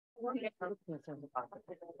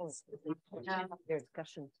Their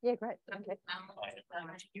discussion. Yeah, great. Okay.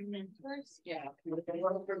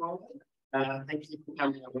 Thank you for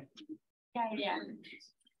coming along.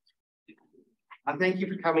 Thank you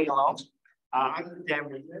for coming along. I'm Dan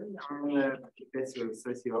Whitman. I'm a professor of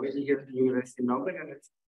sociology here at the University of Melbourne, and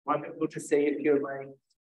it's wonderful to see a few of my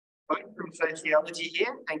folks from sociology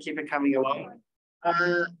here. Thank you for coming along.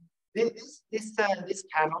 This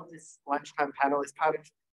panel, this lunchtime panel, is part of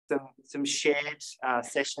some shared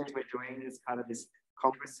sessions we're doing as part of this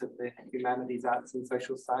Congress of the Humanities, Arts and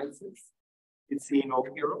Social Sciences. It's the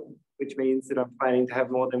inaugural, which means that I'm planning to have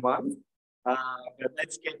more than one. But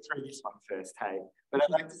let's get through this one first, hey. But I'd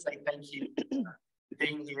like to say thank you to the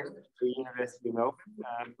Dean here at the University of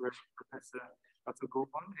Melbourne, Professor Dr.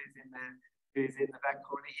 Goulburn, who's in the back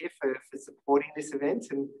corner here for supporting this event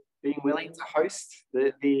and being willing to host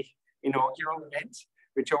the inaugural event,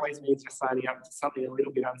 which always means we're signing up to something a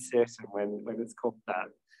little bit uncertain when it's called that.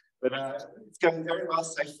 But it's going very well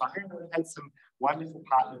so far. We've had some wonderful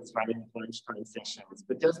partners running lunchtime sessions.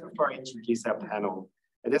 But just before I introduce our panel,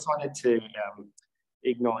 I just wanted to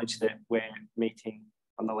acknowledge that we're meeting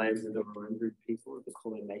on the lands of the Wurundjeri people of the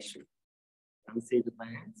Kulin Nation, unceded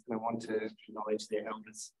lands, and I want to acknowledge their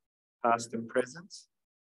elders, past and present.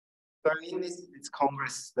 So in this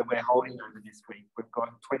Congress that we're holding over this week, we've got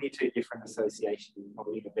 22 different associations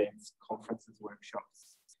holding events, conferences,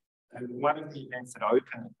 workshops. And one of the events that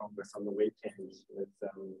opened the Congress on the weekend was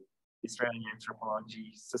the Australian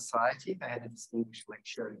Anthropology Society. They had a distinguished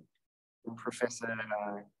lecture from Professor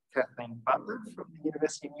Kathleen Butler from the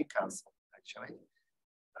University of Newcastle, actually,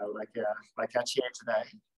 like our chair today.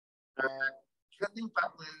 Kathleen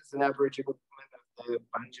Butler is an Aboriginal woman of the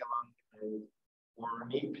Bundjalung and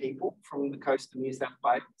Worimi people from the coast of New South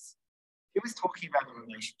Wales. He was talking about the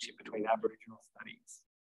relationship between Aboriginal studies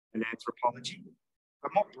and anthropology,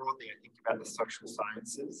 but more broadly, I think about the social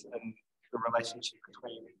sciences and the relationship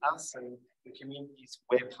between us and the communities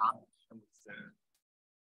we're part of and we serve.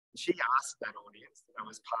 She asked that audience that I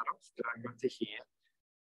was part of, that I got to hear,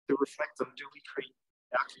 to reflect on, do we treat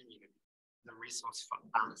our community as a resource for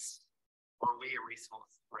us, or are we a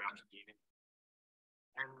resource for our community?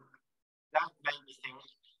 And that made me think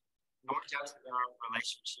not just our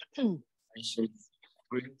relationship to nations,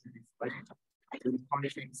 but to this place, in the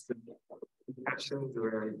context of passions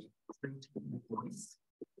around printing voice,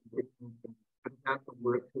 but about the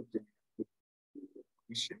work of the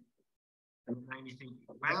mission. And it made me think,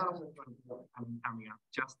 wow, I'm coming up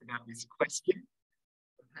just about this question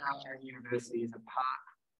of how our university is a part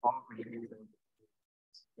of the community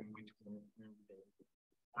in which we're there.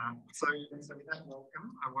 So with that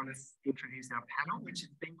welcome, I want to introduce our panel, which has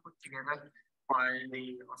been put together by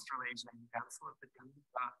the Australasian Council of the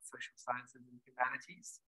Arts, Social Sciences and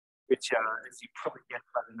Humanities, which, as you probably get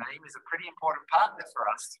by the name, is a pretty important partner for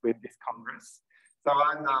us with this Congress. So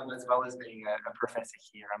I'm, as well as being a professor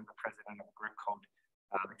here, I'm the president of a group called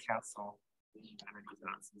the Council of Humanities,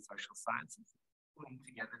 Arts and Social Sciences, putting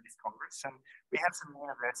together this Congress. And we have some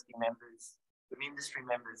university members, some industry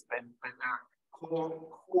members, but our core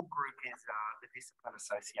group is the discipline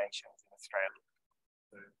associations in Australia.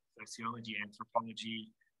 So sociology,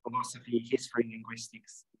 anthropology, philosophy, history,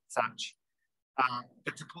 linguistics, such.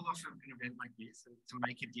 But to pull off an event like this and to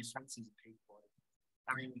make a difference as people,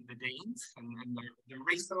 having the deans and the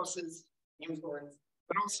resources, influence,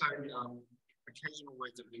 but also occasional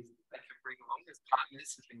words of wisdom they can bring along as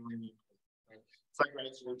partners has been really important. So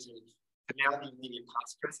grateful to now the immediate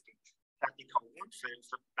past president, Kathy Coleman,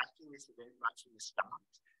 for backing this event right from the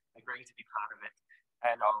start, agreeing to be part of it.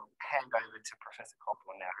 And I'll hand over to Professor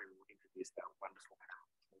Coleman now, who will introduce that wonderful panel.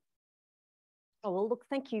 Oh, well, look,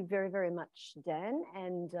 thank you very, very much, Dan,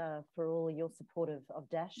 and for all your support of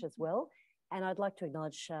DASSH as well. And I'd like to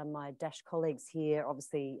acknowledge my DASSH colleagues here,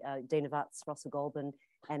 obviously Dean of Arts, Russell Goulburn,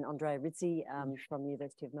 and Andrea Rizzi from the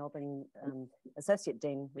University of Melbourne, Associate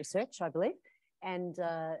Dean Research, I believe. And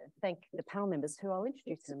thank the panel members, who I'll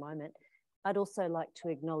introduce in a moment. I'd also like to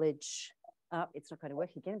acknowledge, it's not going to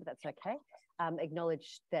work again, but that's okay,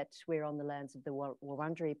 acknowledge that we're on the lands of the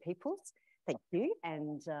Wurundjeri peoples. Thank you,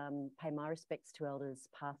 and pay my respects to elders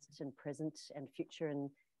past and present and future, and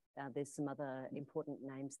there's some other important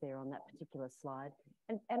names there on that particular slide.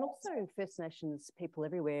 And also First Nations people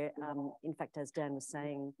everywhere. In fact, as Dan was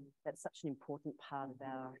saying, that's such an important part of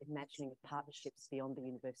our imagining of partnerships beyond the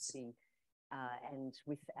university and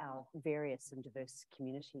with our various and diverse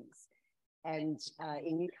communities. And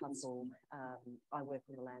in Newcastle, I work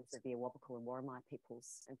on the lands of the Awabakal and Worimi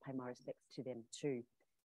peoples and pay my respects to them too.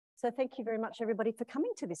 So thank you very much, everybody, for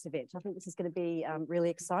coming to this event. I think this is going to be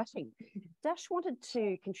really exciting. DASSH wanted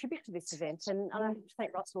to contribute to this event, and I have to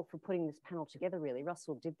thank Russell for putting this panel together, really.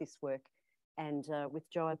 Russell did this work and with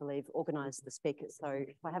Joe, I believe, organised the speakers. So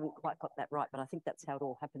if I haven't quite got that right, but I think that's how it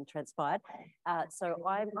all happened, transpired. So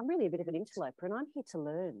I'm really a bit of an interloper, and I'm here to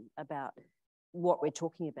learn about what we're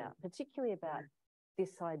talking about, particularly about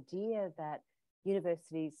this idea that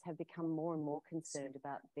universities have become more and more concerned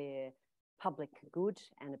about their public good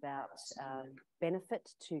and about benefit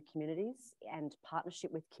to communities and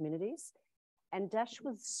partnership with communities. And DASSH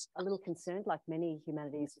was a little concerned, like many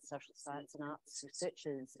humanities, social science and arts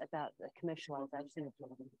researchers, about the commercialisation of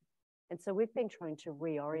learning. And so we've been trying to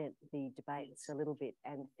reorient the debates a little bit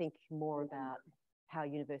and think more about how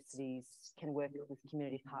universities can work with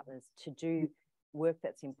community partners to do work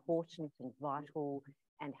that's important and vital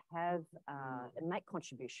and have and make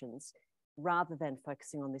contributions rather than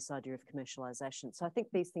focusing on this idea of commercialisation. So I think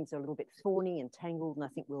these things are a little bit thorny and tangled, and I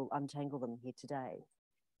think we'll untangle them here today.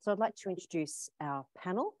 So I'd like to introduce our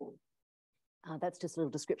panel. That's just a little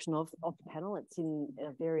description of the panel. It's in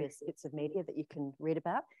various bits of media that you can read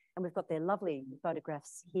about. And we've got their lovely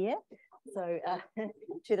photographs here. So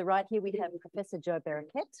to the right here, we have Professor Jo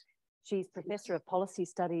Bereket. She's Professor of Policy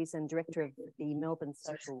Studies and Director of the Melbourne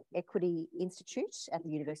Social Equity Institute at the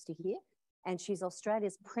university here. And she's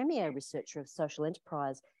Australia's premier researcher of social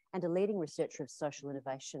enterprise and a leading researcher of social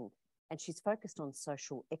innovation. And she's focused on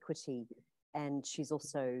social equity. And she's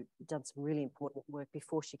also done some really important work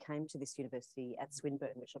before she came to this university at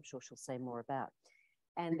Swinburne, which I'm sure she'll say more about.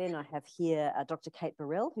 And then I have here Dr. Kate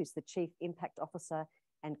Burrell, who's the Chief Impact Officer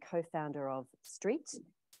and co-founder of Street,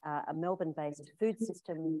 a Melbourne-based food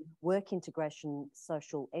system work integration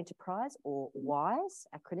social enterprise, or WISE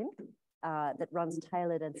acronym, that runs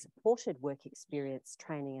tailored and supported work experience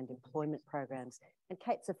training and employment programs. And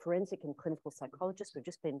Kate's a forensic and clinical psychologist. We've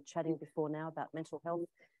just been chatting before now about mental health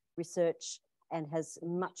research and has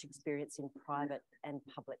much experience in private and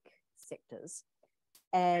public sectors.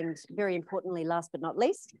 And very importantly, last but not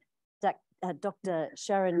least, Dr.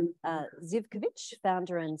 Sharon Zivkovic,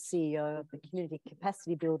 founder and CEO of the Community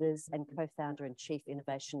Capacity Builders and co-founder and Chief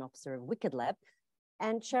Innovation Officer of Wicked Lab.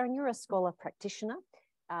 And Sharon, you're a scholar practitioner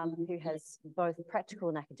who has both practical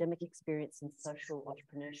and academic experience in social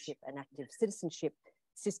entrepreneurship and active citizenship,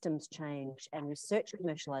 systems change and research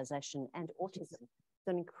commercialisation and autism. It's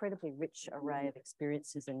an incredibly rich array of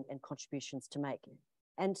experiences and contributions to make.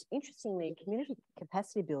 And interestingly, Community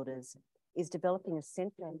Capacity Builders is developing a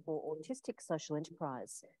centre for autistic social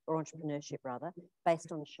enterprise, or entrepreneurship rather,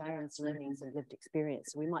 based on Sharon's learnings and lived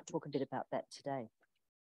experience. So we might talk a bit about that today.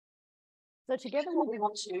 So together what we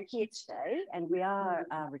want to do here today, and we are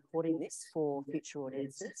recording this for future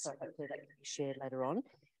audiences, so hopefully that can be shared later on,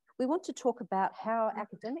 we want to talk about how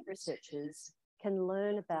academic researchers can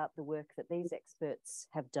learn about the work that these experts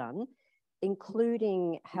have done,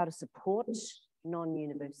 including how to support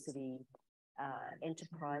non-university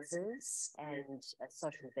enterprises and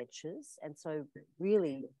social ventures. And so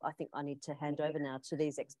really, I think I need to hand over now to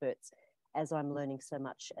these experts as I'm learning so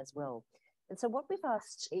much as well. And so what we've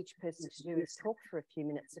asked each person to do is talk for a few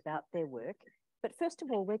minutes about their work. But first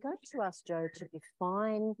of all, we're going to ask Jo to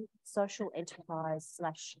define social enterprise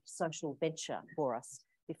 / social venture for us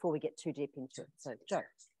before we get too deep into it. So Jo.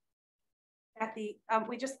 Kathy,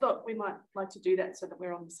 we just thought we might like to do that so that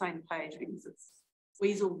we're on the same page, because it's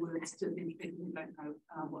weasel words to many people who don't know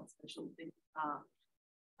what social ventures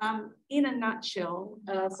are. In a nutshell,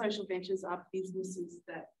 social ventures are businesses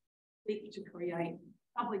that seek to create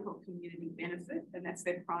public or community benefit, and that's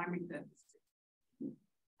their primary purpose.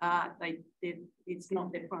 It's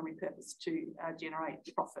not their primary purpose to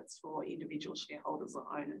generate profits for individual shareholders or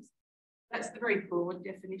owners. That's the very broad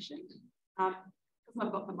definition. Because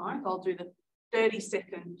I've got the mic, I'll do the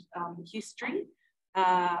 30-second history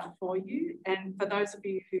for you. And for those of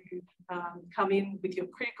you who come in with your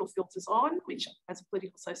critical filters on, which as a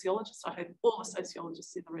political sociologist, I hope all the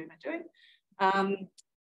sociologists in the room are doing,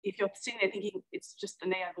 if you're sitting there thinking it's just the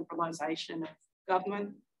neoliberalisation of government,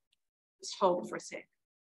 just hold for a sec.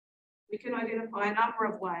 We can identify a number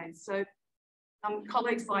of ways. So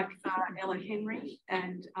colleagues like Ella Henry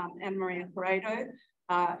and Anna-Maria Paredo,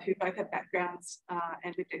 who both have backgrounds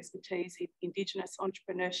and lived expertise in Indigenous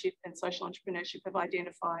entrepreneurship and social entrepreneurship, have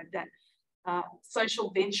identified that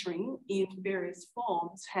social venturing in various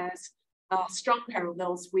forms has strong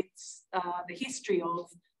parallels with the history of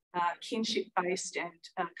kinship-based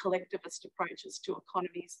and collectivist approaches to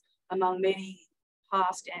economies among many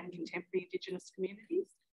past and contemporary Indigenous communities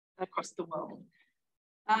across the world.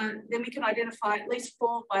 Then we can identify at least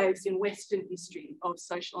 4 waves in Western history of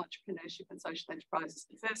social entrepreneurship and social enterprises.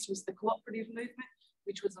 The first was the cooperative movement,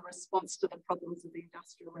 which was a response to the problems of the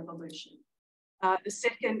Industrial Revolution. The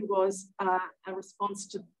second was a response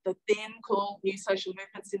to the then called new social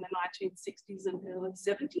movements in the 1960s and early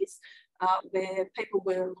 70s, where people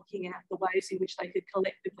were looking at the ways in which they could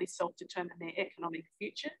collectively self-determine their economic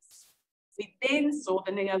futures. We then saw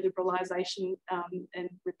the neoliberalisation and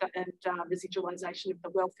residualisation of the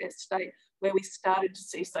welfare state, where we started to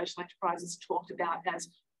see social enterprises talked about as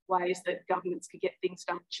ways that governments could get things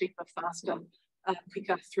done cheaper, faster,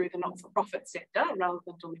 quicker through the not-for-profit sector rather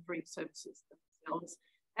than delivering services themselves.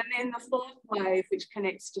 And then the fourth wave, which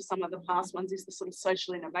connects to some of the past ones, is the sort of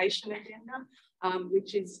social innovation agenda,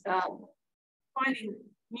 which is finding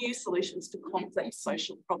new solutions to complex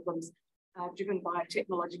social problems driven by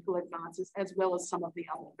technological advances, as well as some of the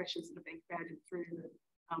other pressures that have been created through the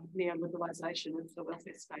neoliberalisation of the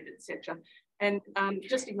welfare state, etc. And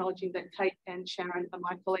just acknowledging that Kate and Sharon are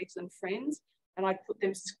my colleagues and friends, and I put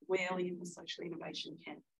them squarely in the social innovation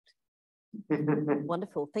camp.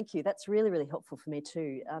 Wonderful, thank you. That's really, really helpful for me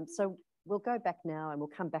too. So we'll go back now and we'll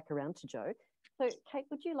come back around to Jo. So Kate,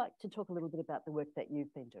 would you like to talk a little bit about the work that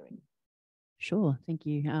you've been doing? Sure, thank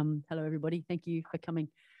you. Hello everybody, thank you for coming.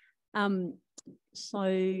 So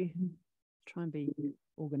try and be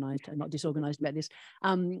organised and not disorganised about this.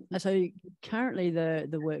 So currently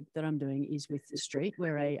the work that I'm doing is with the Street.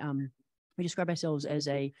 We're we describe ourselves as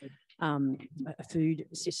a food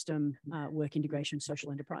system work integration social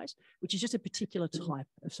enterprise, which is just a particular type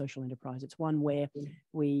of social enterprise. It's one where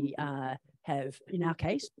we have, in our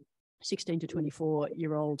case, 16 to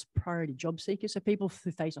 24-year-olds priority job seekers, so people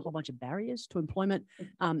who face a whole bunch of barriers to employment,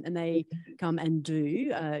 and they come and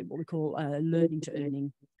do what we call learning to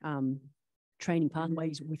earning training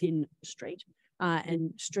pathways within Street.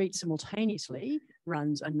 And Street simultaneously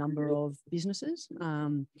runs a number of businesses,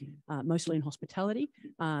 mostly in hospitality,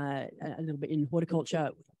 a little bit in horticulture,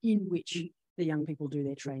 in which the young people do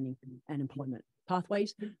their training and employment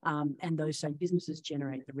pathways, and those same businesses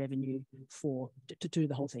generate the revenue to do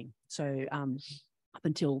the whole thing. So up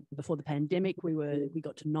until before the pandemic, we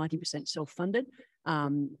got to 90% self-funded,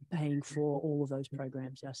 paying for all of those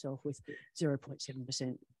programs ourselves with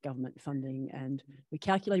 0.7% government funding. And we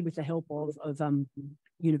calculated with the help of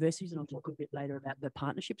universities, and I'll talk a bit later about the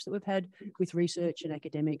partnerships that we've had with research and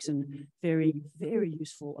academics, and very, very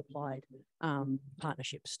useful applied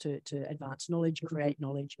partnerships to advance knowledge, create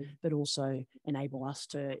knowledge, but also enable us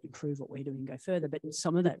to improve what we're doing and go further. But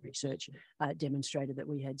some of that research demonstrated that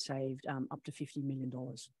we had saved up to $50 million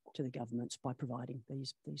to the governments by providing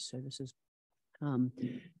these services.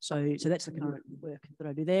 So that's the current work that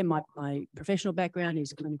I do there. My professional background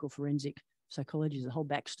is clinical forensic psychology. There's a whole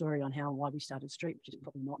backstory on how and why we started Street, which is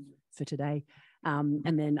probably not for today.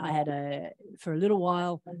 And then I had for a little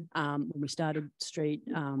while, when we started Street,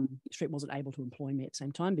 Street wasn't able to employ me at the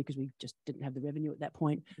same time because we just didn't have the revenue at that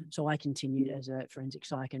point. So I continued as a forensic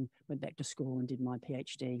psych and went back to school and did my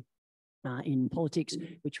PhD in politics,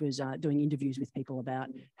 which was doing interviews with people about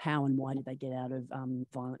how and why did they get out of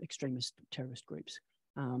violent extremist terrorist groups.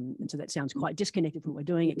 And so that sounds quite disconnected from what we're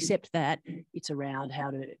doing, except that it's around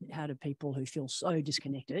how do people who feel so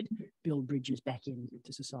disconnected build bridges back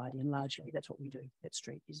into society. And largely that's what we do at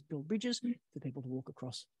Street, is build bridges for people to walk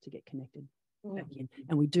across to get connected back in.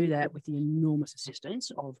 And we do that with the enormous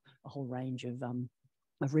assistance of a whole range of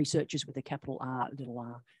researchers with a capital R, little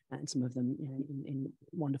r, and some of them in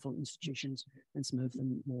wonderful institutions, and some of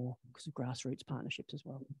them more grassroots partnerships as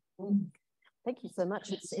well. Thank you so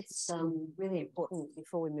much. It's really important,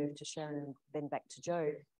 before we move to Sharon and then back to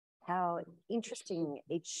Jo, how interesting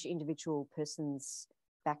each individual person's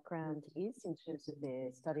background is in terms of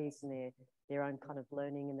their studies and their own kind of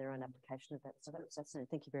learning and their own application of that. So that was fascinating.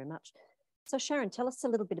 Thank you very much. So Sharon, tell us a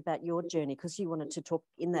little bit about your journey, because you wanted to talk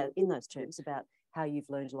in those terms about how you've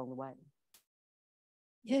learned along the way.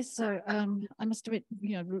 Yes, so I must admit,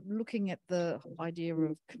 looking at the idea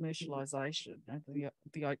of commercialisation,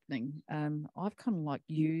 the opening, I've kind of like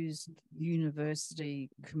used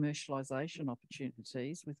university commercialisation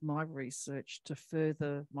opportunities with my research to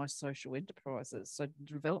further my social enterprises, so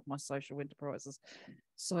to develop my social enterprises.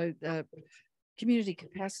 So community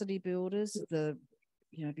capacity builders,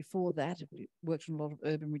 before that, I worked on a lot of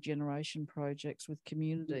urban regeneration projects with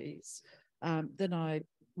communities. Then I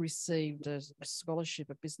received a scholarship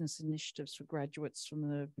of business initiatives for graduates from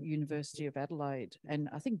the University of Adelaide. And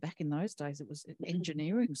I think back in those days, it was an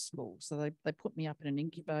engineering school. So they put me up in an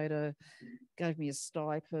incubator, gave me a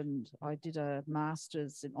stipend. I did a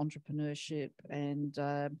master's in entrepreneurship, and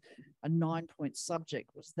a 9-point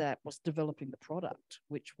subject was developing the product,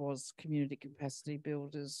 which was community capacity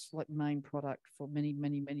builders, like main product for many,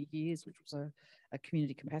 many, many years, which was a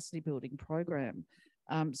community capacity building program.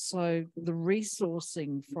 So the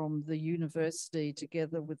resourcing from the university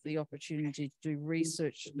together with the opportunity to do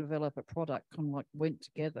research to develop a product kind of like went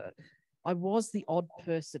together. I was the odd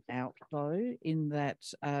person out though, in that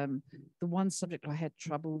the one subject I had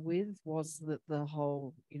trouble with was that the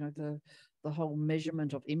whole, the whole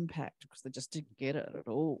measurement of impact, because they just didn't get it at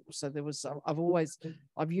all. So there was,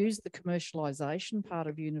 I've used the commercialisation part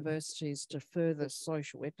of universities to further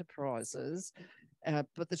social enterprises,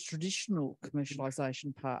 but the traditional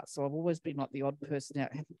commercialisation part. So I've always been like the odd person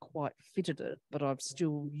out, haven't quite fitted it, but I've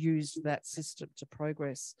still used that system to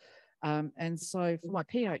progress. And so for my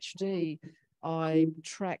PhD, I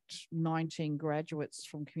tracked 19 graduates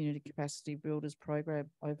from Community Capacity Builders program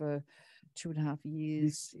over 2.5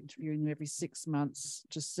 years, interviewing them every 6 months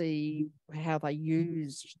to see how they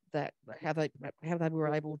used that, how they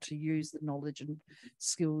were able to use the knowledge and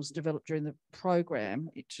skills developed during the program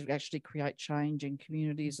to actually create change in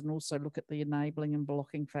communities, and also look at the enabling and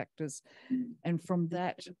blocking factors. And from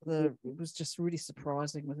that, it was just really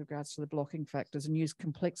surprising with regards to the blocking factors, and used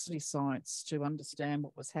complexity science to understand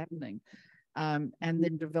what was happening. And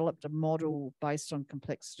then developed a model based on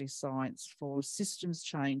complexity science for systems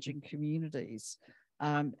change in communities.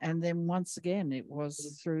 And then once again, it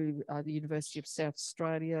was through the University of South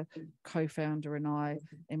Australia, co-founder and I,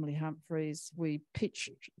 Emily Humphreys, we pitched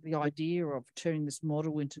the idea of turning this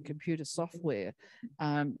model into computer software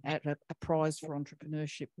at a prize for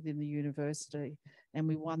entrepreneurship within the university. And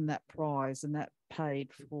we won that prize, and that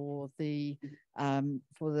paid for the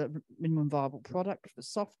minimum viable product for the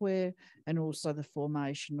software, and also the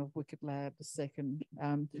formation of Wicked Lab, the second.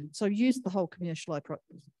 So used the whole commercialisation.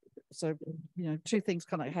 So, two things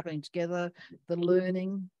kind of happening together, the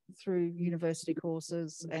learning through university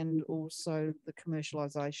courses and also the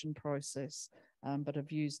commercialisation process, but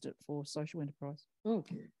I've used it for social enterprise.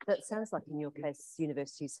 That sounds like in your case,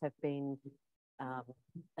 universities have been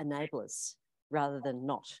enablers rather than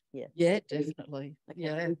not. Yeah, definitely. Okay.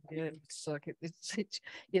 Yeah. It's like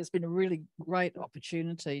it's been a really great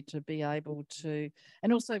opportunity to be able to,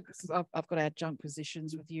 and also because I've got adjunct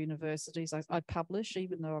positions with universities. I publish,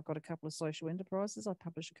 even though I've got a couple of social enterprises, I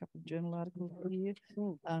publish a couple of journal articles a year.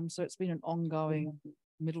 So it's been an ongoing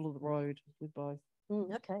middle of the road with both.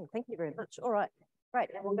 Okay, thank you very much. All right, great.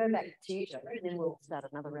 And we'll go back to you, and then we'll start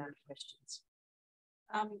another round of questions.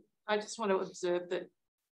 I just want to observe that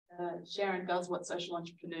Sharon does what social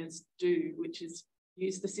entrepreneurs do, which is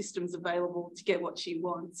use the systems available to get what she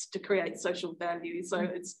wants to create social value. So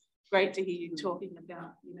it's great to hear you talking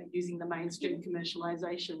about, using the mainstream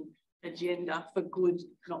commercialisation agenda for good,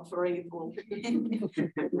 not for evil.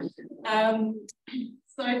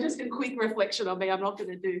 So just a quick reflection on me. I'm not going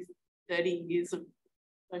to do 30 years of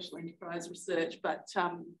social enterprise research, but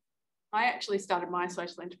I actually started my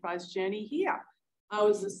social enterprise journey here. I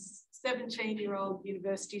was a 17-year-old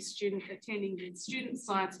university student attending the Student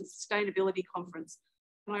Science and Sustainability Conference.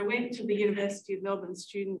 And I went to the University of Melbourne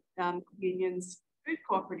Student Union's food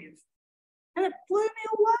cooperative, and it blew me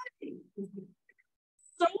away.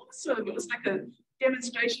 So awesome. It was like a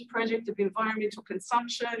demonstration project of environmental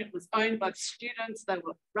consumption. It was owned by the students. They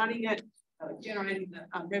were running it, generating the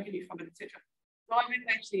revenue from it, etc. So I went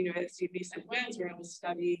back to the University of New South Wales, where I was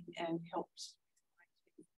studying, and helped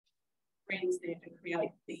friends there to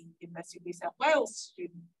create the University of New South Wales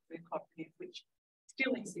Student Food Cooperative, which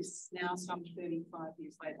still exists now, some 35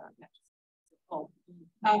 years later. That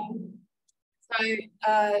started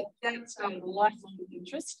a lifelong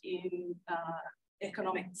interest in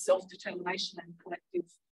economic self-determination and collective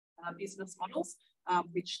business models,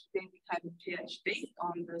 which then became a PhD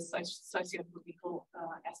on the socio-political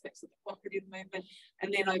aspects of the cooperative movement.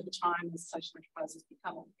 And then over time, as social enterprise has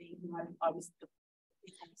become a thing, I was the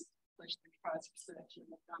social enterprise research, and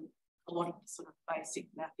I've done a lot of sort of basic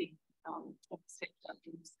mapping of the sector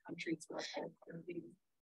in countries where I've had cooperatives.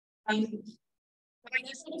 But I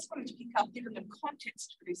guess I just wanted to pick up, given the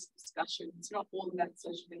context for this discussion, it's not all about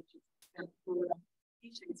social ventures, it's about broader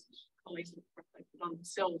issues which colleagues have reflected on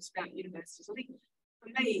themselves about universities. I think for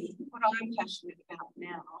me, what I'm passionate about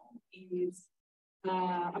now is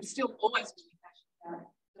I'm still always really passionate about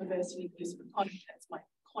diversity, inclusive economy. That's my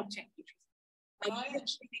content interest. And I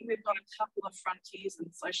actually think we've got a couple of frontiers in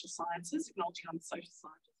social sciences, acknowledging I'm a social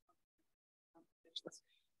scientist,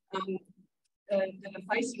 that are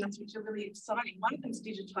facing us, which are really exciting. One of them is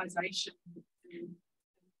digitisation and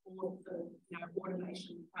all of the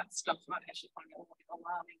automation type stuff. I actually find it a little bit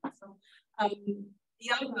alarming myself. The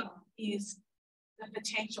other is the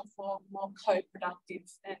potential for more co-productive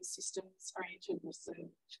and systems-oriented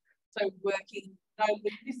research. So working,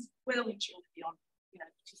 with this well and truly beyond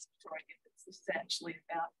participatory efforts. This is actually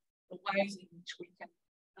about the ways in which we can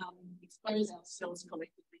expose ourselves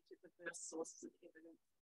collectively to diverse sources of evidence,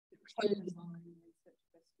 to close our own research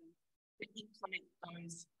questions, to implement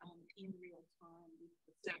those in real time with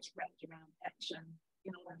research wrapped around action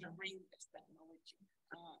in order to reinvest that knowledge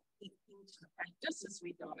into the practice as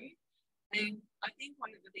we go. And I think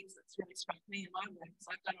one of the things that's really struck me in my work is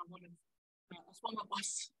I've done a lot of, I swung my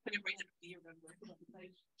boss whenever we had a beer and work on and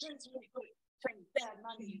say, Joe's really good at turning bad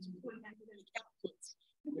money into good academic outputs.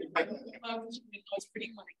 I was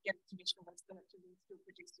pretty kind of getting to mission was that actually still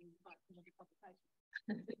producing quite quality publications.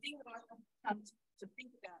 The thing that I've come to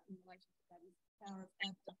think about in relation to that is the power of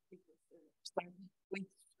abductive research. So we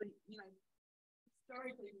you know,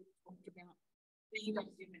 historically we've talked about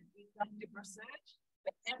inductive research,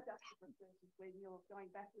 but abductive research is where you're going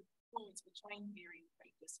backwards and forwards between theory and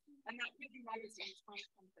practice. And that really matters in this kind of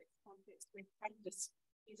complex context where practice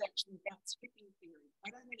is actually about stripping theory.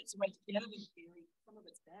 I don't think it's a way to get out of theory. Some of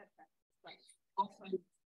it's bad practice, but often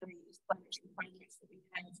the explanatory frameworks that we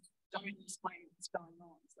have don't explain what's going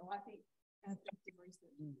on. So I think abductive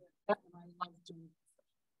research is something I love doing.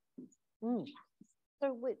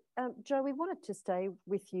 So, Joe, we wanted to stay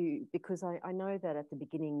with you because I know that at the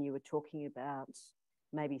beginning you were talking about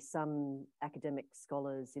maybe some academic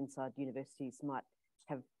scholars inside universities might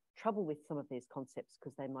have trouble with some of these concepts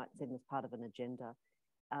because they might see them as part of an agenda.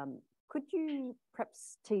 Could you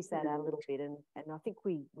perhaps tease that out a little bit? And I think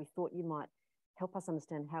we thought you might help us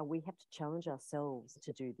understand how we have to challenge ourselves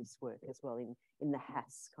to do this work as well in the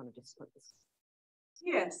HASS kind of disciplines.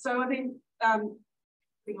 Yeah, so I think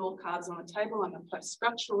putting all cards on the table, I'm a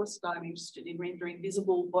post-structuralist. I'm interested in rendering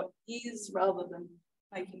visible what is rather than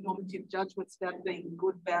making normative judgments about it being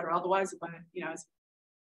good, bad, or otherwise. But, you know, as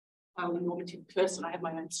a normative person, I have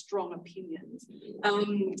my own strong opinions.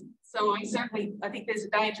 So I think there's a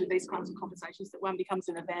danger with these kinds of conversations that one becomes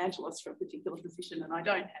an evangelist for a particular position, and I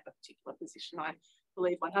don't have a particular position. I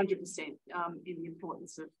believe 100% in the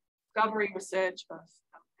importance of discovery, research, of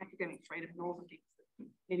academic freedom, and all the things that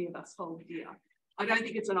many of us hold dear. I don't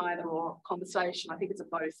think it's an either-or conversation. I think it's a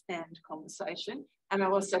both-and conversation, and I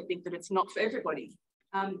also think that it's not for everybody.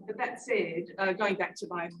 But that said, going back to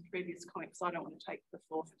my previous comment, because I don't want to take the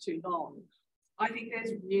floor for too long, I think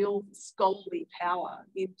there's real scholarly power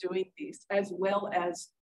in doing this, as well as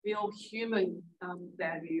real human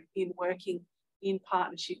value in working in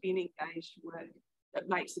partnership, in engaged work that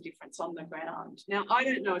makes a difference on the ground. Now, I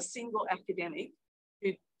don't know a single academic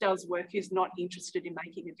who does work who's not interested in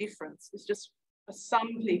making a difference. It's just for some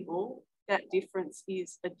people, that difference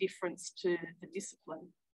is a difference to the discipline.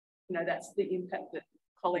 You know, that's the impact that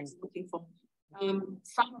colleagues are looking for.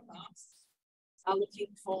 Some of us are looking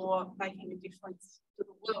for making a difference to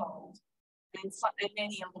the world, and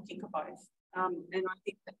many are looking for both. And I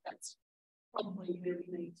think that that's probably where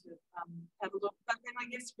we need to have a look. But then I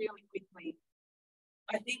guess really quickly,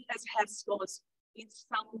 I think as HASS scholars, in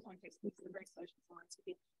some contexts, this is a very social science,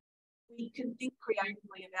 we can think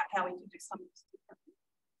creatively about how we can do some of this differently.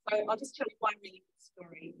 So I'll just tell you one really good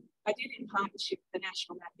story. I did in partnership with the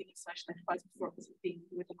National Mapping of Social Enterprise before it was a thing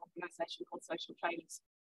with an organisation called Social Traders.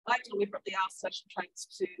 I deliberately asked social traders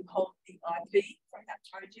to hold the IP from that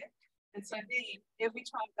project. And so then every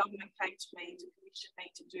time government came to me to commission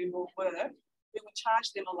me to do more work, we would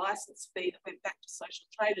charge them a licence fee that went back to social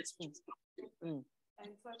traders, which was not good.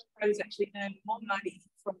 And social traders actually earned more money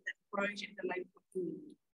from that project than they put in.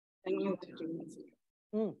 And we want to do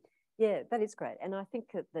that. Yeah, that is great. And I think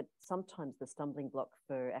that sometimes the stumbling block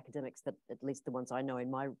for academics, that at least the ones I know in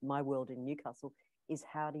my world in Newcastle, is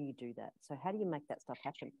how do you do that? So how do you make that stuff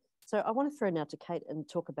happen? So I want to throw now to Kate and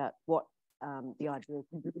talk about what the ideal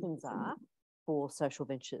conditions are for social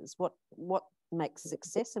ventures. What makes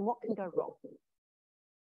success and what can go wrong?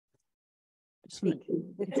 That's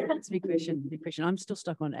a big question. Big question. I'm still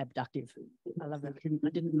stuck on abductive. I love that. I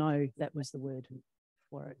didn't know that was the word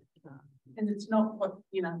for it. And it's not what,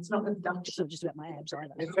 you know, it's not abduction. It's not just about my abs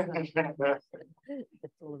either.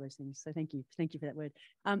 It's all of those things. So thank you. Thank you for that word.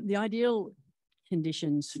 The ideal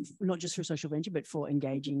conditions, not just for social venture, but for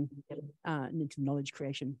engaging into knowledge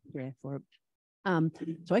creation. Yeah, for it.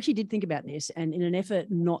 So I actually did think about this, and in an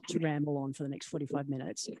effort not to ramble on for the next 45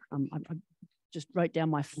 minutes, I just wrote down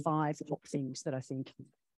my 5 top things that I think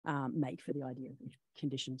make for the ideal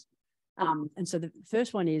conditions. And so the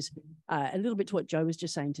first one is a little bit to what Joe was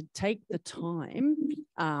just saying, to take the time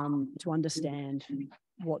to understand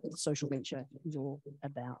what the social venture is all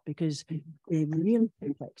about, because they're really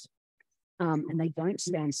complex and they don't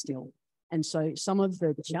stand still. And so some of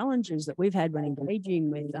the challenges that we've had when engaging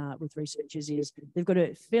with researchers is they've got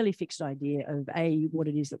a fairly fixed idea of A, what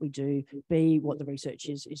it is that we do, B, what the research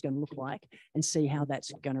is going to look like, and C, how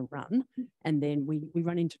that's going to run. And then we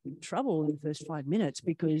run into trouble in the first 5 minutes,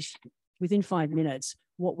 because within 5 minutes,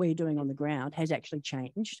 what we're doing on the ground has actually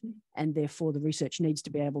changed. And therefore the research needs to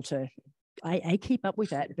be able to A, keep up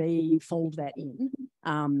with that, B, fold that in,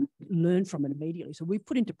 learn from it immediately. So we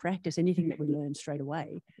put into practice anything that we learn straight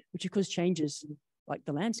away, which of course changes like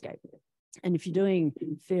the landscape. And if you're doing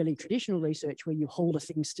fairly traditional research where you hold a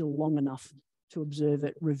thing still long enough to observe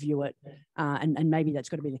it, review it, and maybe that's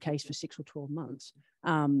got to be the case for 6 or 12 months,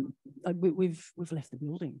 we've left the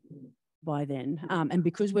building by then. And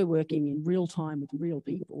because we're working in real time with real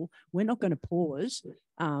people, we're not going to pause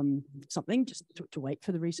something just to wait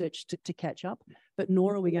for the research to catch up, but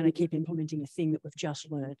nor are we going to keep implementing a thing that we've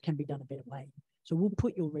just learned can be done a better way. So we'll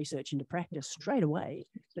put your research into practice straight away,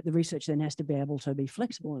 but the research then has to be able to be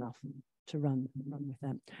flexible enough to run with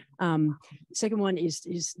that. Second one is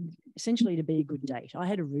essentially to be a good date. I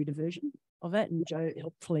had a ruder version of it, and Joe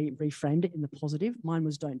helpfully reframed it in the positive. Mine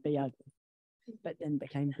was don't be a, but then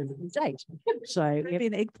became a good date. So It'd be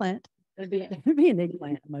an eggplant. It'd be an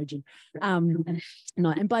eggplant emoji. No,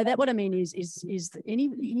 and by that what I mean is that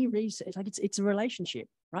any research, like it's a relationship,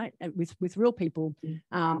 right? With real people,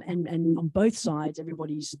 and on both sides,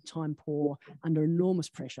 everybody's time poor, under enormous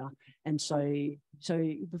pressure, and so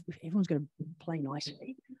everyone's going to play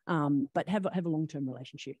nicely, but have a long-term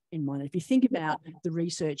relationship in mind. If you think about the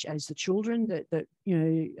research as the children that you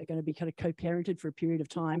know are going to be kind of co-parented for a period of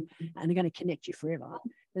time, and they're going to connect you forever,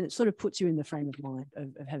 then it sort of puts you in the frame of mind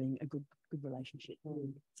of having a good relationship.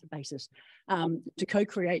 It's a basis to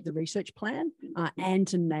co-create the research plan and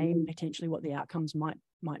to name potentially what the outcomes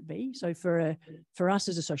might be. So for us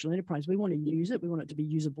as a social enterprise, we want to use it. We want it to be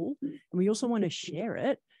usable, and we also want to share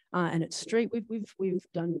it. And at Street, we've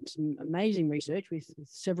done some amazing research with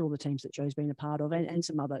several of the teams that Joe's been a part of, and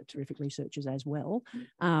some other terrific researchers as well.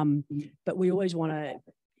 But we always want to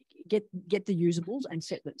get the usables and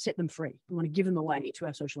set them free. We want to give them away to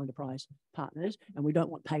our social enterprise partners, and we don't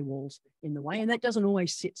want paywalls in the way. And that doesn't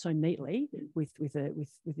always sit so neatly with the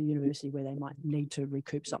university, where they might need to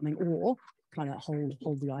recoup something or kind of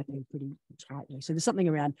hold the IP pretty tightly. So there's something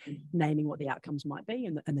around naming what the outcomes might be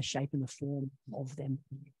and the shape and the form of them.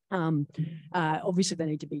 Obviously, they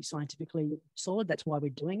need to be scientifically solid. That's why we're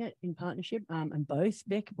doing it in partnership. And both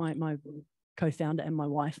Beck, my co-founder, and my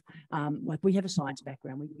wife, like we have a science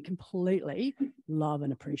background. We completely love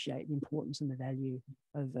and appreciate the importance and the value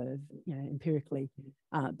of you know, empirically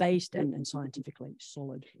based and scientifically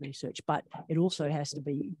solid research. But it also has to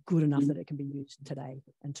be good enough that it can be used today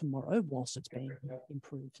and tomorrow whilst it's being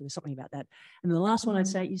improved. So there's something about that. And the last one I'd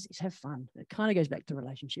say is have fun. It kind of goes back to the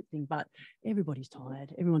relationship thing, but everybody's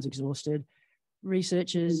tired, everyone's exhausted.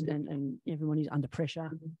 Researchers and everyone is under pressure.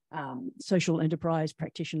 Social enterprise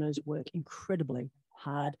practitioners work incredibly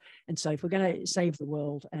hard. And so if we're going to save the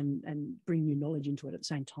world and bring new knowledge into it at the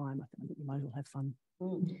same time, I think we might as well have fun.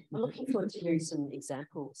 I'm looking forward to hearing some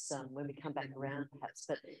examples when we come back around, perhaps.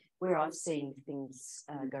 But where I've seen things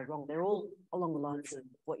go wrong, they're all along the lines of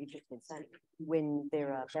what you've just been saying. When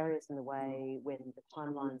there are barriers in the way, when the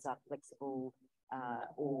timelines are flexible,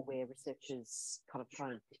 or where researchers kind of try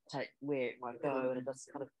and dictate where it might go, and it does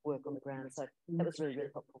kind of work on the ground. So that was really, really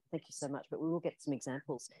helpful. Thank you so much. But we will get some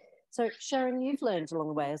examples. So Sharon, you've learned along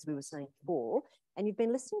the way, as we were saying before, and you've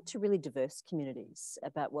been listening to really diverse communities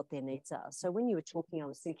about what their needs are. So when you were talking, I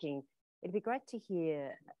was thinking it'd be great to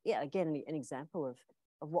hear, again, an example of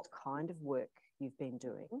what kind of work you've been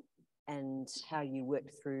doing and how you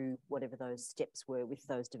worked through whatever those steps were with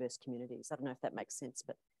those diverse communities. I don't know if that makes sense,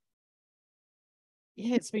 but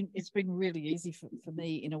yeah, it's been really easy for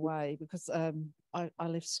me in a way, because I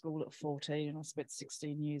left school at 14 and I spent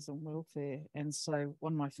 16 years on welfare. And so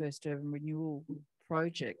one of my first urban renewal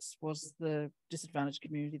projects was the disadvantaged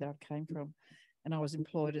community that I came from. And I was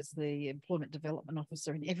employed as the employment development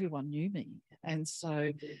officer, and everyone knew me. And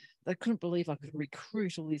so they couldn't believe I could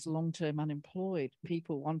recruit all these long-term unemployed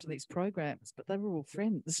people onto these programs, but they were all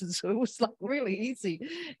friends. And so it was like really easy.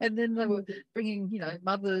 And then they were bringing, you know,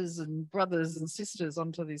 mothers and brothers and sisters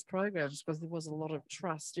onto these programs because there was a lot of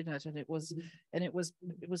trust in it. And it was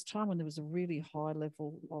time when there was a really high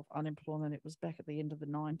level of unemployment. It was back at the end of the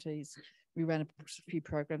 90s. We ran a few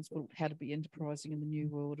programs called How to Be Enterprising in the New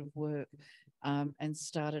World of Work. And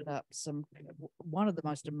started up one of the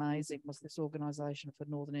most amazing was this organisation for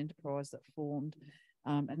Northern Enterprise that formed,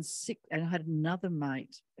 and I had another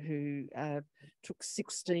mate who took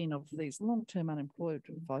 16 of these long-term unemployed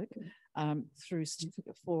folk through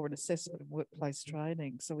Certificate 4 in Assessment and Workplace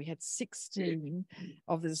Training. So we had 16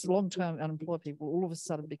 of this long-term unemployed people all of a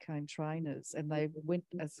sudden became trainers, and they went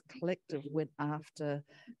as a collective, went after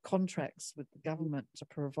contracts with the government to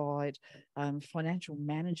provide financial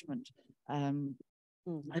management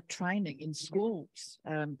training in schools.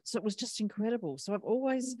 So it was just incredible. So I've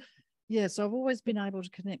always been able to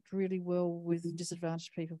connect really well with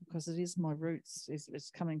disadvantaged people because it is my roots,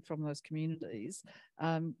 is coming from those communities.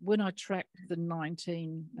 When I tracked the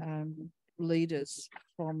 19 leaders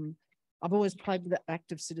from, I've always played with the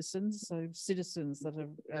active citizens, so citizens that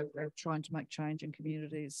are trying to make change in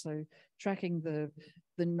communities. So tracking the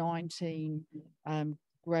 19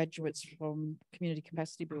 graduates from Community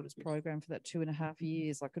Capacity Builders program for that 2.5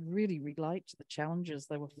 years, I could really relate to the challenges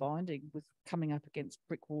they were finding with coming up against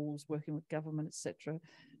brick walls, working with government, etc.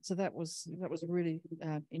 So that was really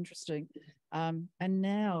interesting. And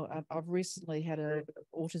now I've recently had an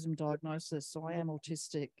autism diagnosis, so I am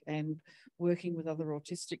autistic, and working with other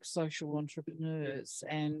autistic social entrepreneurs,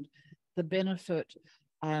 and the benefit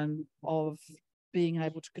of being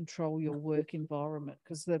able to control your work environment,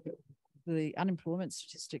 because the unemployment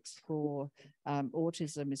statistics for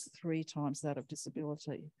autism is 3 times that of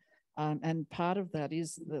disability. And part of that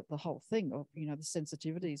is the whole thing of, the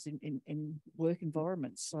sensitivities in work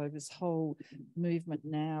environments. So this whole movement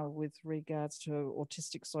now with regards to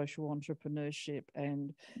autistic social entrepreneurship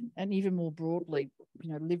and even more broadly,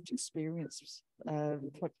 lived experience,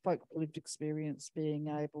 folk lived experience, being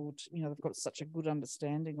able to, they've got such a good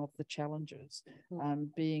understanding of the challenges,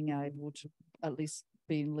 being able to at least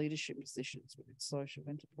be in leadership positions within social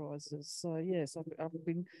enterprises. So yes, I've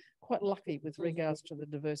been quite lucky with regards to the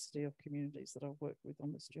diversity of communities that I've worked with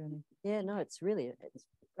on this journey. Yeah, no, it's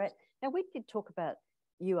great. Now, we did talk about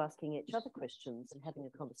you asking each other questions and having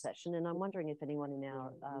a conversation, and I'm wondering if anyone in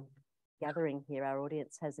our gathering here, our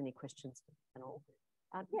audience, has any questions for the panel.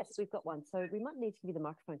 Yes, we've got one. So we might need to give you the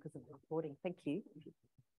microphone because of the recording. Thank you.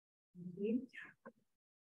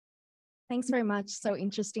 Thanks very much. So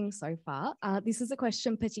interesting so far. This is a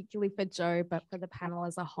question particularly for Jo, but for the panel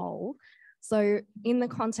as a whole. So in the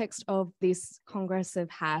context of this Congress of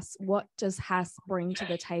HASS, what does HASS bring to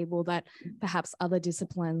the table that perhaps other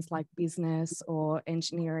disciplines like business or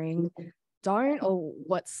engineering don't? Or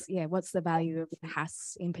what's the value of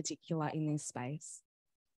HASS in particular in this space?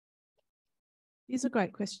 It's a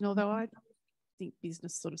great question, although I think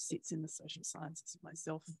business sort of sits in the social sciences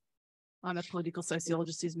myself. I'm a political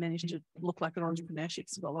sociologist who's managed to look like an entrepreneurship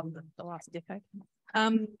scholar in the last decade.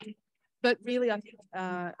 But really, I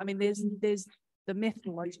think, there's the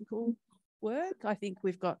methodological work. I think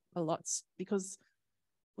we've got a lot, because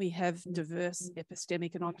we have diverse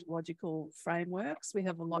epistemic and ontological frameworks. We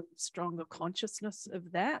have a lot stronger consciousness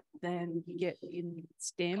of that than you get in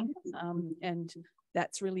STEM, and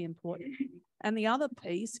that's really important. And the other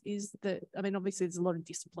piece is that, obviously there's a lot of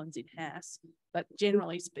disciplines in HASS, but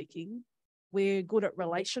generally speaking, we're good at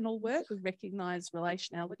relational work. We recognise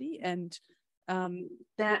relationality, and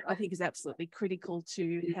that I think is absolutely critical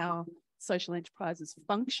to how social enterprises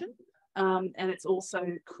function. And it's also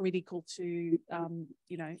critical to,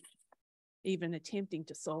 even attempting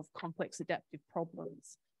to solve complex adaptive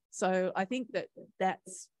problems. So I think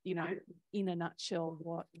that's, in a nutshell,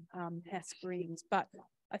 what HASS brings. But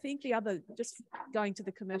I think the other, just going to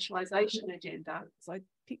the commercialisation agenda, so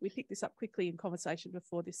we picked this up quickly in conversation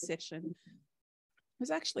before this session,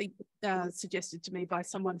 was actually suggested to me by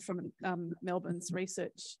someone from Melbourne's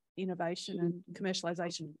research, innovation and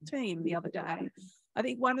commercialisation team the other day. I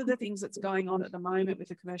think one of the things that's going on at the moment with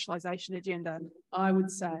the commercialisation agenda, I would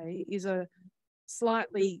say, is a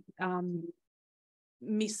slightly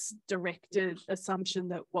misdirected assumption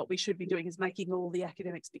that what we should be doing is making all the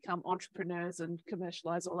academics become entrepreneurs and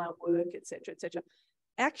commercialise all our work, et cetera, et cetera.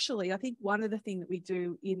 Actually, I think one of the things that we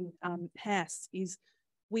do in HASS is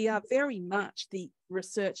we are very much the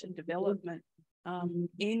research and development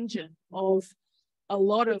engine of a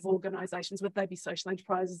lot of organisations, whether they be social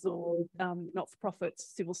enterprises or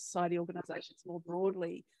not-for-profits, civil society organisations more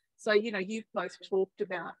broadly. So, you've both talked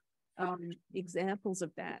about examples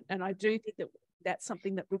of that. And I do think that that's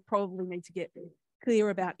something that we probably need to get clear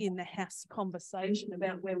about in the HASS conversation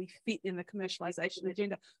about where we fit in the commercialisation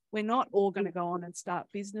agenda. We're not all going to go on and start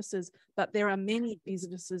businesses, but there are many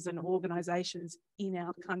businesses and organisations in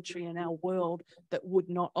our country and our world that would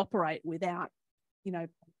not operate without,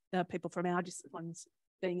 people from our disciplines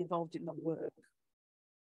being involved in the work.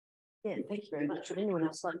 Yeah, thank you very much. Would anyone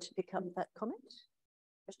else like to pick up that comment?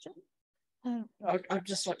 Question? I'd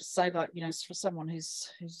just like to say that, for someone who's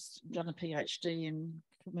done a PhD in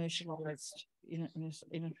commercialised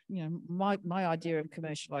my idea of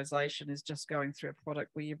commercialization is just going through a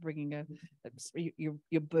product where you're bringing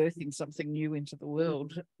you're birthing something new into the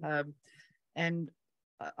world, and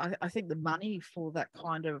I think the money for that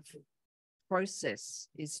kind of process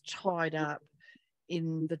is tied up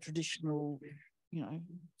in the traditional,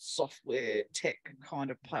 software tech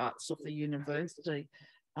kind of parts of the university.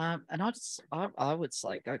 And I would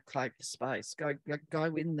say go claim your space,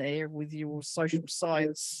 go in there with your social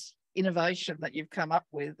science innovation that you've come up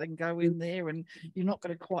with, and go in there, and you're not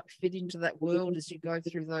going to quite fit into that world as you go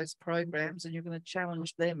through those programs, and you're going to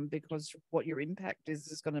challenge them, because what your impact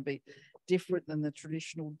is going to be different than the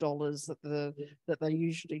traditional dollars that they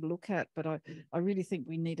usually look at. But I really think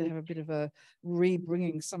we need to have a bit of a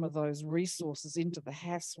rebringing some of those resources into the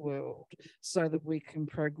HASS world so that we can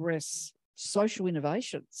progress social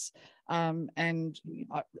innovations. And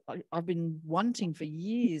I've been wanting for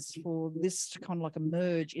years for this to kind of like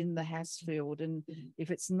emerge in the HASS field. And if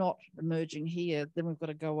it's not emerging here, then we've got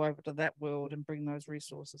to go over to that world and bring those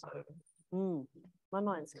resources over. My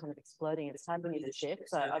mind's kind of exploding. It's hard when you're the chef.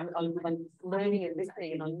 So I'm learning and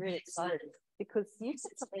listening, and I'm really excited, because you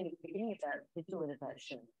said something at the beginning about digital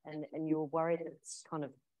innovation, and you were worried that it's kind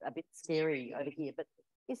of a bit scary over here. But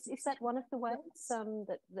is that one of the ways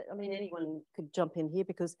that I mean, anyone could jump in here,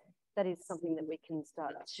 because that is something that we can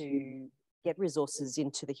start to get resources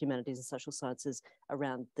into the humanities and social sciences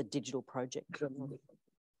around the digital project.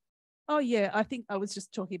 Oh, yeah, I think I was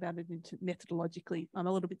just talking about it methodologically. I'm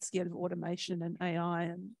a little bit scared of automation and AI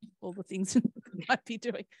and all the things that we might be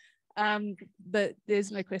doing. But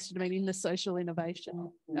there's no question, I mean, in the social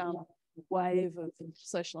innovation wave of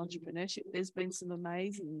social entrepreneurship, there's been some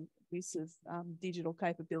amazing use of digital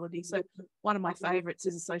capability. So one of my favourites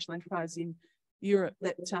is a social enterprise in Europe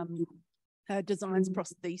that designs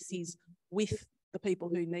prostheses with the people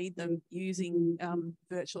who need them, using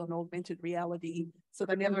virtual and augmented reality. So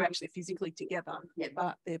they're never actually physically together,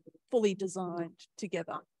 but they're fully designed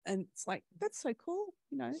together. And it's like, that's so cool,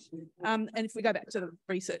 And if we go back to the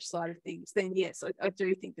research side of things, then yes, I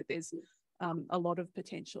do think that there's a lot of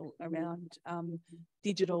potential around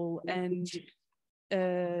digital. And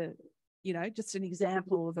just an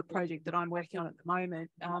example of a project that I'm working on at the moment.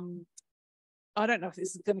 I don't know if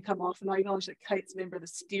this is going to come off, and I acknowledge that Kate's a member of the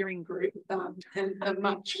steering group and a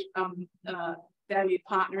much valued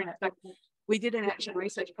partner in it. But we did an action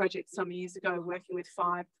research project some years ago, working with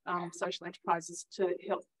 5 social enterprises to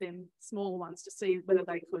help them, small ones, to see whether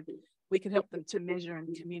we could help them to measure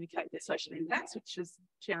and communicate their social impacts, which, as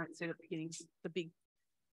Sharon said at the beginning, is the big,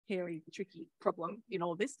 hairy, tricky problem in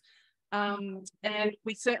all of this. And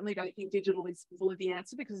we certainly don't think digital is full of the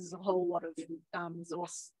answer, because there's a whole lot of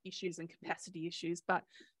resource issues and capacity issues. But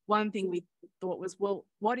one thing we thought was, well,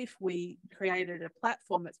 what if we created a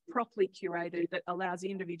platform that's properly curated, that allows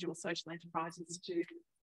individual social enterprises to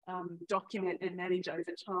document and manage over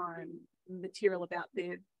time material about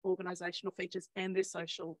their organisational features and their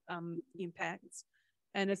social impacts.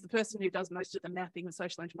 And as the person who does most of the mapping of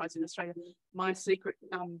social enterprise in Australia, my secret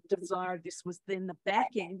desire of this was then the back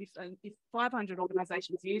end. If 500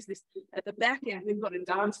 organisations use this, at the back end, we've got a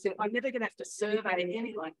data set. I'm never going to have to survey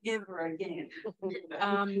anyone ever again.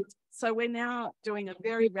 So we're now doing a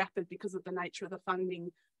very rapid, because of the nature of the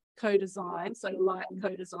funding, co-design, so light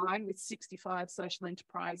co-design with 65 social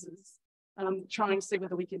enterprises, trying to see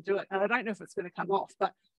whether we can do it. And I don't know if it's going to come off,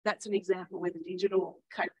 but that's an example where the digital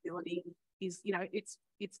capability is,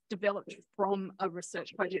 it's developed from a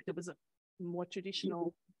research project that was a more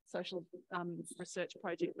traditional social research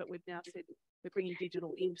project, but we've now said we're bringing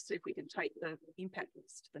digital in to see if we can take the impact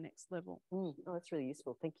to the next level. Oh, that's really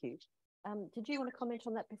useful. Thank you. Did you want to comment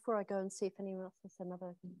on that before I go and see if anyone else has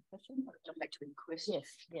another question? I'll jump back to the question. Yes,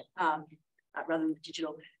 yeah. Rather than the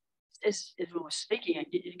digital, as we were speaking,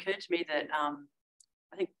 it occurred to me that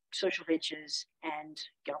I think social ventures and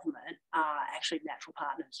government are actually natural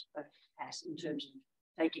partners of HASS in terms of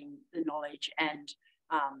taking the knowledge and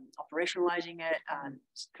operationalising it.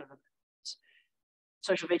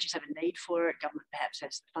 Social ventures have a need for it. Government perhaps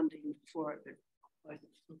has the funding for it, but both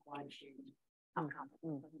require shared outcome.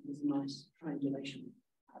 There's a nice triangulation,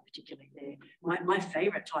 particularly there. My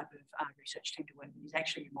favourite type of research team to work with is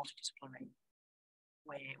actually multidisciplinary,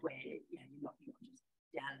 where you're not just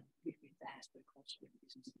down with the HASS, but across with the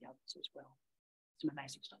business and the others as well. Some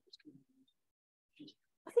amazing stuff that's coming.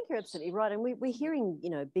 I think you're absolutely right, and we're hearing,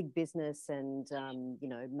 big business and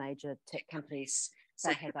major tech companies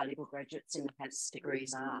say how valuable graduates in the HASS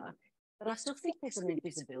degrees are, but I still think there's an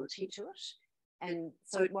invisibility to it, and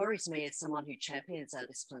so it worries me as someone who champions our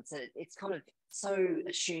disciplines that it's kind of so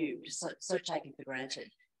assumed, so taken for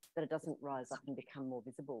granted that it doesn't rise up and become more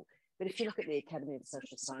visible. But if you look at the Academy of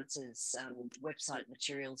Social Sciences website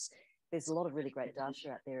materials, there's a lot of really great data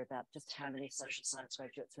out there about just how many social science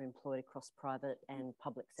graduates are employed across private and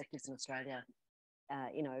public sectors in Australia.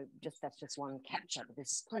 You know, that's just one capture, but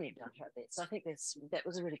there's plenty of data out there. So I think that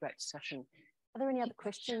was a really great discussion. Are there any other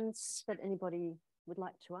questions that anybody would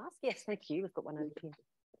like to ask? Yes, thank you. We've got one over here.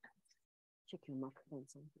 Check your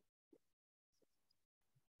microphones on.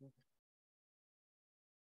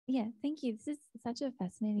 Yeah, thank you. This is such a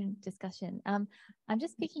fascinating discussion. I'm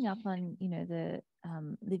just picking up on, you know, the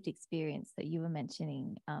lived experience that you were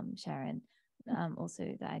mentioning, Sharon,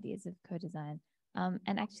 also the ideas of co-design,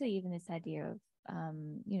 and actually even this idea of,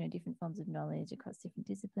 you know, different forms of knowledge across different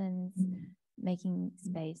disciplines, making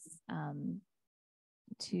space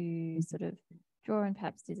to sort of draw on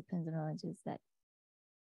perhaps disciplines and knowledges that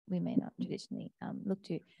we may not traditionally look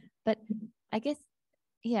to. But I guess,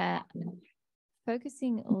 yeah,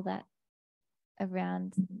 focusing all that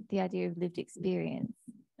around the idea of lived experience,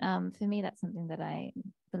 for me, that's something that I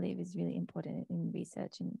believe is really important in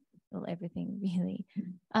research and well, everything really.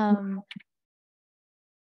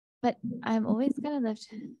 But I'm always kind of left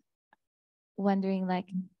wondering, like,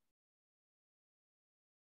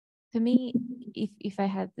 for me, if I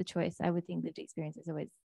had the choice, I would think lived experience is always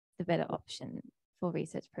the better option for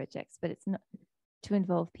research projects, but it's not to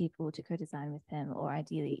involve people, to co-design with them, or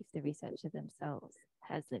ideally if the researcher themselves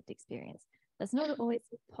has lived experience. That's not always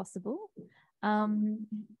possible. I'm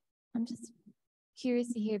just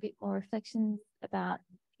curious to hear a bit more reflections about,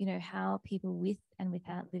 you know, how people with and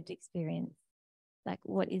without lived experience, like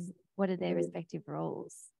what are their respective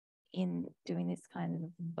roles in doing this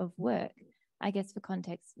kind of work. I guess for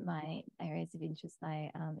context, my areas of interest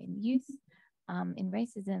lie in youth, in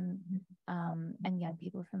racism, and young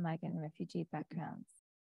people from migrant and refugee backgrounds.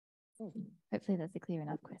 Hopefully that's a clear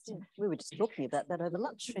enough question. We were just talking about that over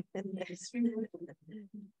lunch. I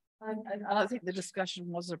think the discussion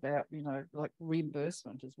was about, you know, like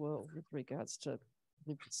reimbursement as well with regards to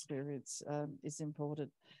lived experience is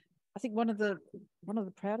important. I think one of the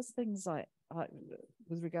proudest things I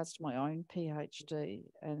with regards to my own PhD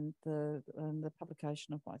and the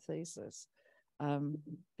publication of my thesis,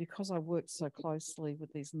 because I worked so closely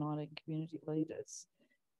with these 19 community leaders,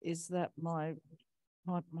 is that my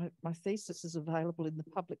thesis is available in the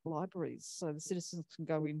public libraries, so the citizens can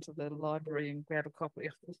go into the library and grab a copy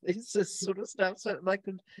of the thesis, sort of stuff, so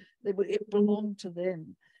it belonged to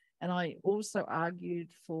them. And I also argued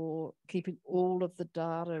for keeping all of the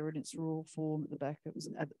data in its raw form at the back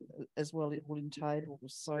as well, all in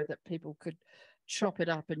tables, so that people could chop it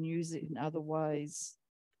up and use it in other ways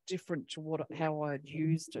different to how I'd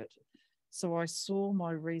used it. So I saw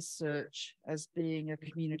my research as being a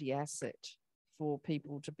community asset for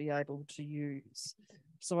people to be able to use.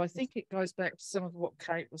 So I think it goes back to some of what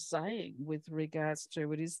Kate was saying with regards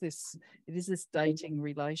to it is this dating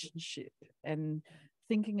relationship, and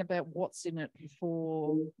thinking about what's in it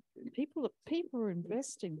for people. People are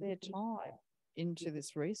investing their time into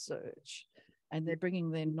this research and they're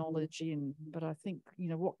bringing their knowledge in. But I think, you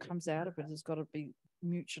know, what comes out of it has got to be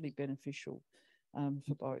mutually beneficial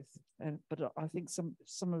for both. But I think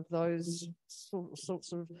some of those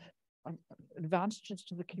sorts of advantages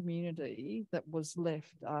to the community that was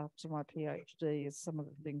left after my PhD is some of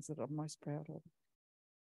the things that I'm most proud of.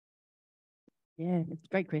 Yeah, it's a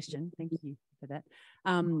great question. Thank you for that.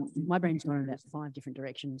 My brain's gone in about 5 different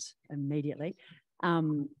directions immediately.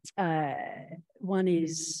 One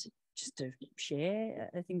is just to share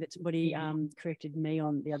a thing that somebody corrected me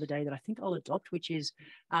on the other day that I think I'll adopt, which is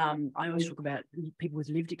I always talk about people with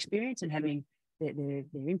lived experience and having their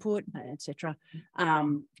input, etc.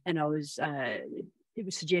 And it was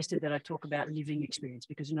suggested that I talk about living experience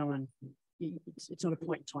because no one, it's not a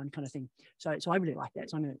point in time kind of thing. So I really like that.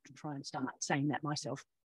 So I'm going to try and start saying that myself.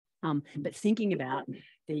 But thinking about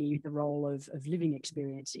the role of living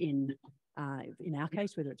experience in our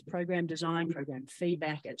case, whether it's program design, program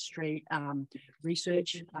feedback at Street,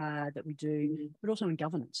 research that we do, but also in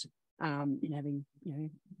governance, in having, you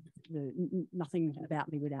know, nothing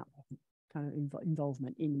about me without kind of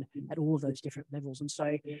involvement at all of those different levels. And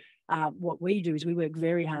so what we do is we work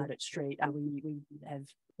very hard at Street. We have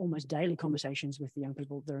almost daily conversations with the young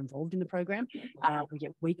people that are involved in the program. We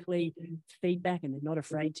get weekly feedback and they're not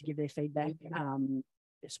afraid to give their feedback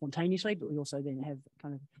spontaneously, but we also then have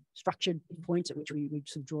kind of structured points at which we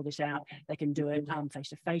sort of draw this out. They can do it face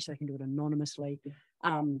to face, they can do it anonymously.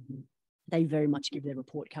 they very much give their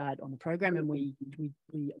report card on the program, and we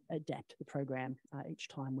adapt the program each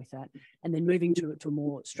time with that. And then moving to a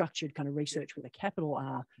more structured kind of research with a capital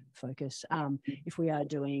R focus. If we are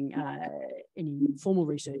doing any formal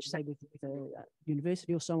research, say with a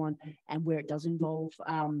university or so on, and where it does involve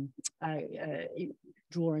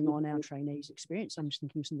drawing on our trainees' experience, I'm just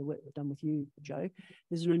thinking of some of the work we've done with you, Joe,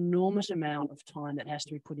 there's an enormous amount of time that has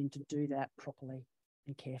to be put in to do that properly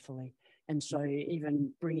and carefully. And so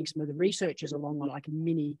even bringing some of the researchers along on like a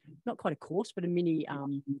mini, not quite a course, but a mini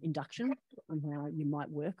induction on how you might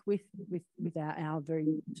work with our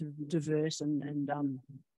very sort of diverse and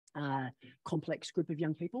complex group of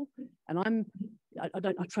young people. And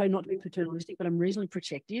I try not to be paternalistic, but I'm reasonably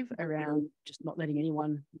protective around just not letting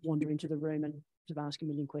anyone wander into the room and sort of ask a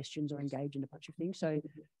million questions or engage in a bunch of things. So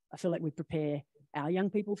I feel like we prepare our young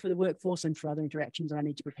people for the workforce, and for other interactions, I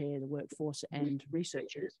need to prepare the workforce and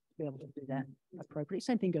researchers to be able to do that appropriately.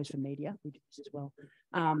 Same thing goes for media. We do this as well.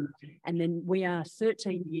 And then we are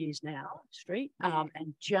 13 years now, Street,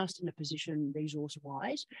 and just in a position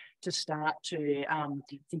resource-wise to start to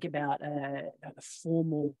think about a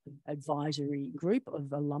formal advisory group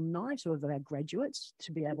of alumni, so of our graduates,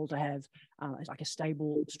 to be able to have like a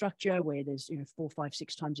stable structure where there's 4, 5,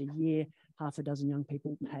 6 times a year, half a dozen young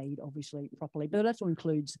people paid, obviously, properly. But that also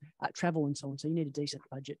includes travel and so on. So you need a decent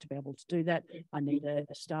budget to be able to do that. I need a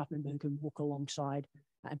staff member who can walk alongside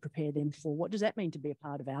and prepare them for what does that mean to be a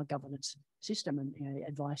part of our governance system, and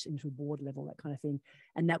advice into a board level, that kind of thing.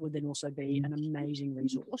 And that would then also be an amazing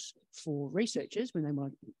resource for researchers when they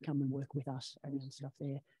want to come and work with us around stuff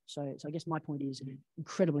there. So I guess my point is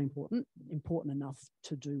incredibly important enough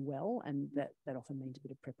to do well, and that often means a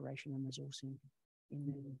bit of preparation and resourcing in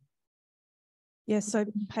there. Yeah, so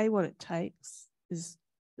pay what it takes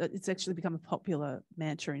it's actually become a popular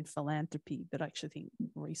mantra in philanthropy, but I actually think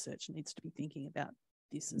research needs to be thinking about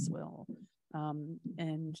this as well.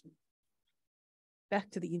 And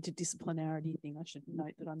back to the interdisciplinarity thing, I should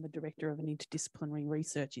note that I'm the director of an interdisciplinary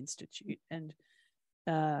research institute, and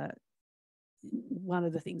one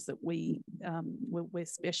of the things that we're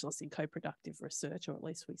specialists in co-productive research, or at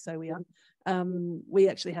least we say we are. We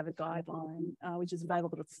actually have a guideline which is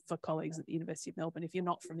available for colleagues at the University of Melbourne. If you're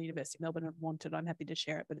not from the University of Melbourne and want it, I'm happy to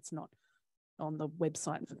share it, but it's not on the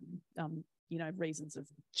website for reasons of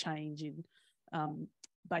change in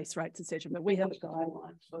base rates, etc. But we have a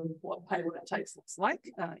guideline for what pay what it takes looks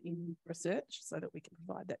like in research, so that we can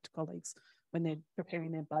provide that to colleagues when they're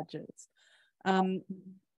preparing their budgets.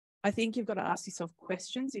 I think you've got to ask yourself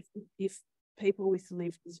questions. If people with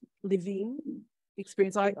living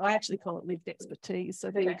experience, I actually call it lived expertise.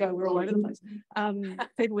 So there you go, we're all over the place.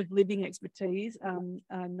 People with living expertise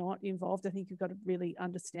are not involved. I think you've got to really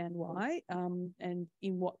understand why, and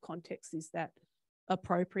in what context is that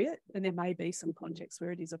appropriate. And there may be some contexts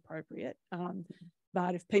where it is appropriate.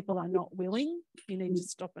 But if people are not willing, you need to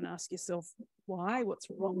stop and ask yourself why, what's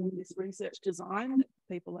wrong with this research design that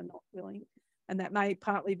people are not willing. And that may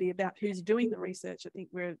partly be about who's doing the research. I think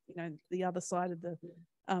we're, the other side of the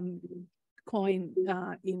coin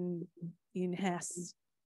in HASS,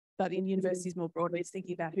 but in universities more broadly, it's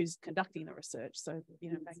thinking about who's conducting the research. So,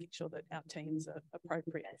 making sure that our teams are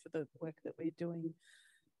appropriate for the work that we're doing.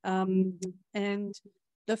 And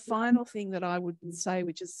the final thing that I would say,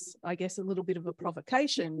 which is, I guess, a little bit of a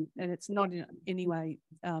provocation, and it's not in any way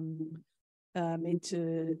meant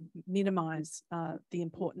to minimise the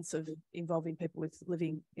importance of involving people with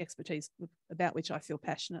living expertise, about which I feel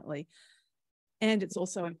passionately. And it's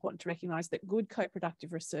also important to recognise that good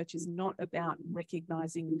co-productive research is not about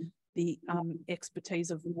recognising the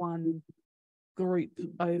expertise of one group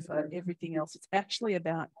over everything else. It's actually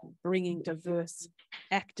about bringing diverse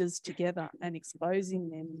actors together and exposing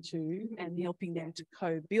them to and helping them to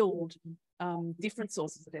co-build different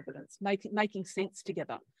sources of evidence. Making sense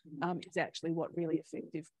together is actually what really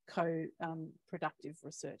effective co-productive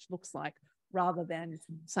research looks like, rather than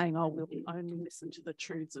saying, oh, we'll only listen to the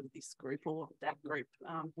truths of this group or that group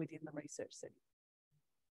within the research setting.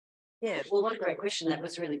 Yeah, well, what a great question. That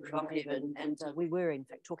was really provocative. And we were, in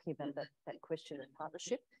fact, talking about that question in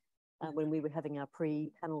partnership when we were having our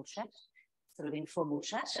pre-panel chat, sort of informal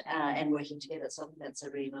chat, and working together. So I think that's a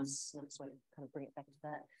really nice way to kind of bring it back to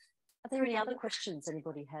that. Are there any other questions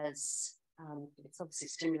anybody has? It's obviously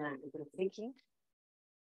stimulated a bit of thinking.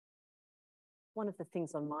 One of the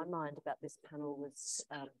things on my mind about this panel was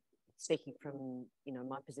speaking from,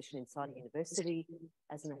 my position inside a university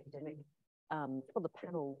as an academic. For the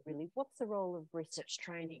panel, really, what's the role of research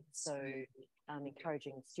training? So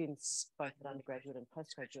encouraging students both at undergraduate and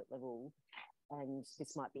postgraduate level, and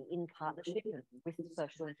this might be in partnership with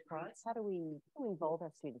social enterprise. How do we involve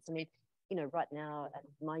our students? I mean, you know, right now at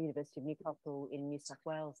my University of Newcastle in New South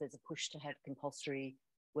Wales, there's a push to have compulsory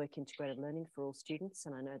work integrated learning for all students.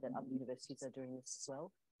 And I know that other universities are doing this as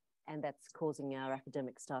well. And that's causing our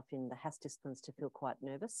academic staff in the HASS disciplines to feel quite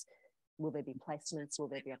nervous. Will there be placements? Will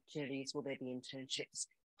there be opportunities? Will there be internships?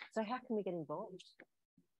 So how can we get involved?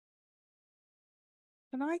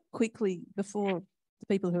 Can I quickly, before the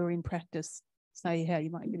people who are in practice say how you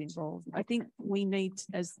might get involved, I think we need,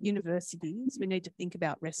 as universities, we need to think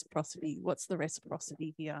about reciprocity. What's the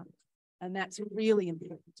reciprocity here? And that's really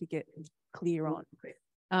important to get clear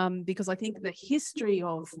on, because I think the history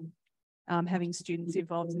of having students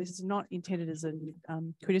involved, and this is not intended as a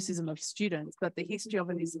criticism of students, but the history of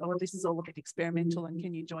it is, oh, this is all a bit experimental and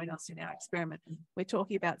can you join us in our experiment? We're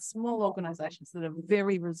talking about small organisations that are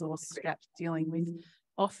very resource strapped, dealing with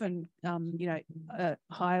often, you know,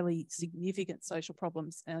 highly significant social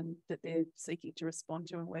problems and that they're seeking to respond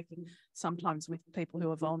to, and working sometimes with people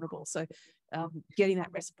who are vulnerable. So getting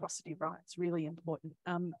that reciprocity right is really important.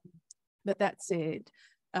 But that said,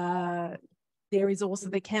 there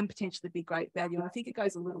can potentially be great value. And I think it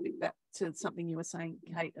goes a little bit back to something you were saying,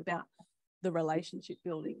 Kate, about the relationship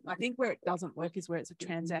building. I think where it doesn't work is where it's a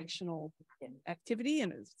transactional activity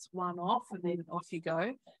and it's one-off and then off you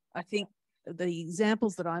go. I think the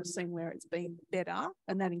examples that I've seen where it's been better,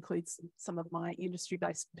 and that includes some of my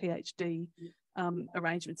industry-based PhD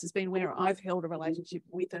arrangements, has been where I've held a relationship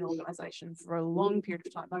with an organisation for a long period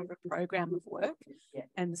of time over a program of work,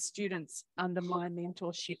 and the students under my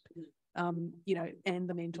mentorship, you know, and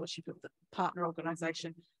the mentorship of the partner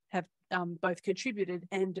organisation have both contributed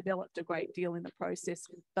and developed a great deal in the process.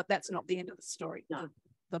 But that's not the end of the story. No.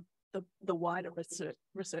 The wider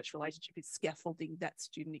research relationship is scaffolding that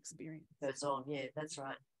student experience. That's on, yeah, that's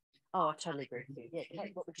right. Oh, I totally agree with you. Yeah,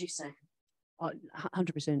 Kate, what would you say?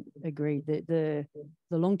 100% agree. The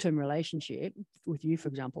long-term relationship with you, for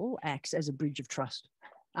example, acts as a bridge of trust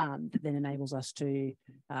that then enables us to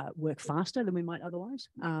work faster than we might otherwise,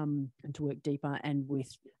 and to work deeper and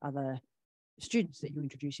with other students that you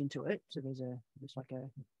introduce into it. So there's like a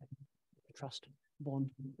trust bond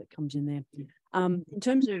that comes in there. In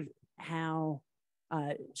terms of how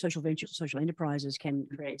social ventures, social enterprises can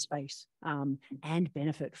create space and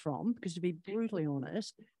benefit from, because to be brutally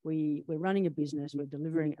honest, we're running a business, we're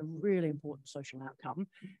delivering a really important social outcome,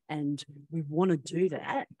 and we want to do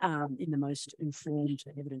that in the most informed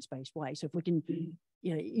and evidence-based way. So if we can,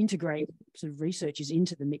 you know, integrate sort of researchers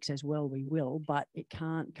into the mix as well, we will, but it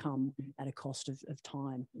can't come at a cost of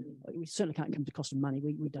time. We certainly can't come at the cost of money.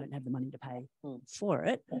 We don't have the money to pay for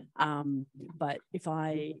it. But if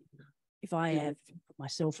I have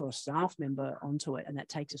myself or a staff member onto it, and that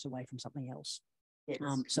takes us away from something else. Yes.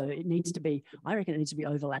 So it needs to be, I reckon it needs to be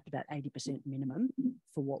overlapped about 80% minimum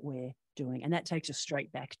for what we're doing. And that takes us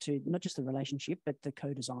straight back to not just the relationship, but the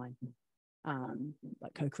co-design,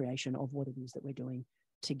 like co-creation of what it is that we're doing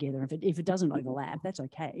together. If it doesn't overlap, that's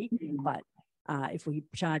okay. But if we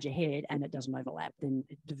charge ahead and it doesn't overlap, then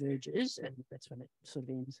it diverges, and that's when it sort of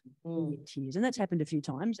ends in tears. And that's happened a few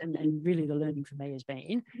times. And really the learning for me has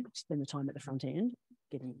been spend the time at the front end,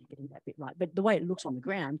 getting that bit right. But the way it looks on the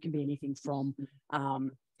ground can be anything from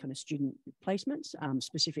kind of student placements,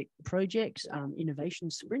 specific projects, innovation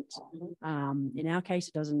sprints. In our case,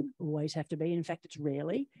 it doesn't always have to be. In fact, it's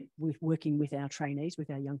rarely. We're working with our trainees,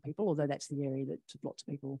 with our young people, although that's the area that lots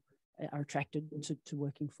of people are attracted to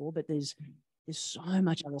working for. But there's so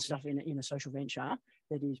much other stuff in a social venture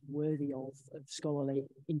that is worthy of scholarly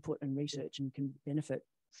input and research and can benefit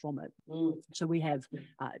from it. So we have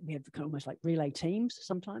kind of almost like relay teams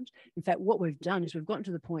sometimes. In fact, what we've done is we've gotten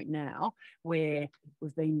to the point now where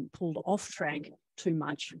we've been pulled off track too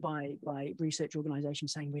much by research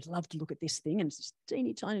organisations saying we'd love to look at this thing, and it's this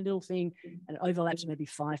teeny tiny little thing, and it overlaps maybe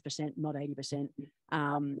 5%, not 80%,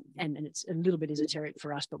 and it's a little bit esoteric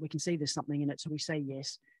for us, but we can see there's something in it, so we say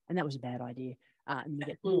yes, and that was a bad idea. And we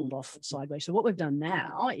get pulled off sideways. So what we've done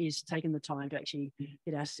now is taken the time to actually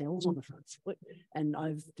get ourselves on the front foot, and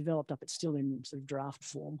I've developed up, it's still in sort of draft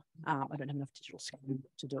form. I don't have enough digital skill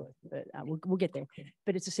to do it, but we'll get there.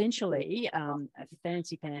 But it's essentially a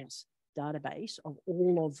fancy pants database of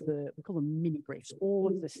all of we call them mini briefs, all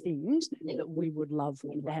of the things that we would love to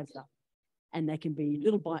have done. And they can be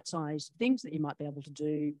little bite-sized things that you might be able to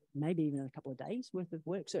do maybe even in a couple of days worth of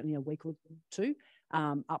work, certainly a week or two,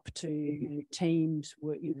 up to teams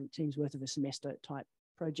worth of a semester type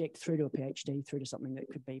project, through to a PhD, through to something that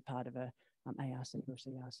could be part of a ARC or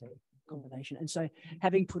CRC combination. And so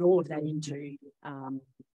having put all of that into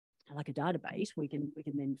like a database, we can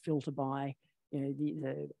then filter by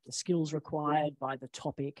the skills required by the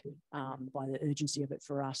topic, by the urgency of it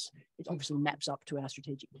for us. It obviously maps up to our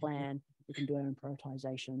strategic plan. We can do our own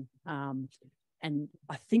prioritization. And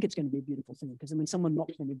I think it's going to be a beautiful thing because when someone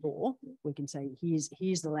knocks on your door, we can say,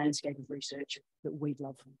 here's the landscape of research that we'd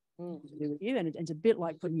love to do with you. And it's a bit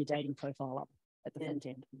like putting your dating profile up at the front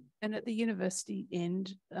end. And at the university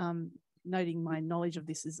end, noting my knowledge of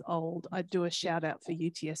this is old, I do a shout out for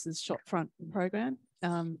UTS's Shopfront program,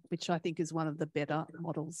 which I think is one of the better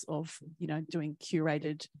models of, doing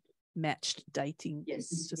curated matched dating to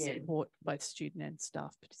support both student and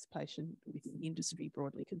staff participation with industry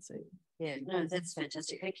broadly conceived. Yeah, no, that's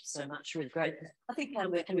fantastic. Thank you so much. Really great. I think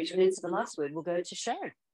we're coming to an end. So the last word will go to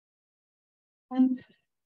Sharon.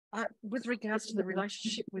 With regards to the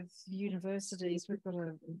relationship with universities, we've got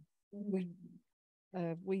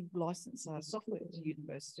we license our software to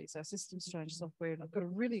universities, our systems change software, and I've got a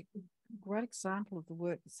really great example of the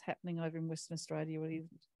work that's happening over in Western Australia with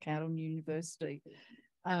Carleton University.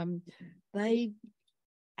 They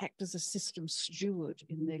act as a system steward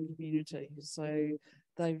in their community, so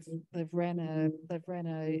they've ran a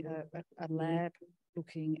lab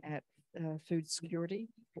looking at food security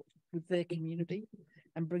with their community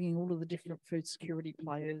and bringing all of the different food security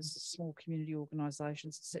players, small community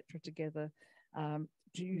organisations, etc., together,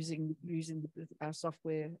 using our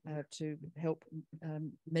software to help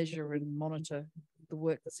measure and monitor the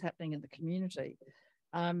work that's happening in the community.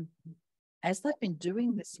 As they've been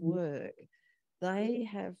doing this work, they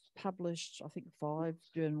have published, I think, 5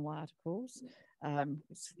 journal articles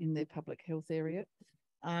in their public health area.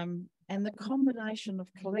 And the combination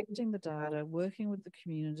of collecting the data, working with the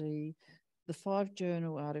community, the 5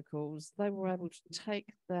 journal articles, they were able to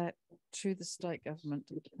take that to the state government,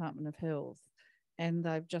 to the Department of Health, and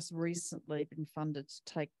they've just recently been funded to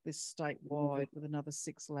take this statewide with another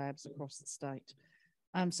 6 labs across the state.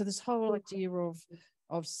 So this whole idea of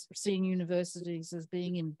seeing universities as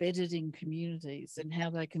being embedded in communities and how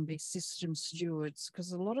they can be system stewards,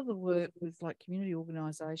 because a lot of the work with like community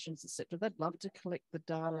organisations, etc., they'd love to collect the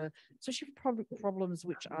data, especially for problems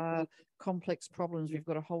which are complex problems. We've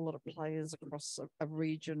got a whole lot of players across a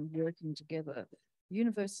region working together.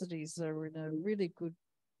 Universities are in a really good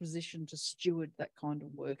position to steward that kind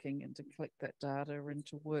of working and to collect that data and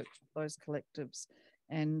to work with those collectives.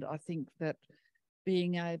 And I think that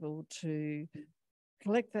being able to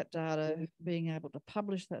collect that data, being able to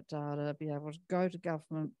publish that data, be able to go to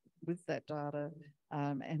government with that data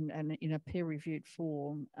and in a peer-reviewed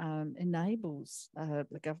form enables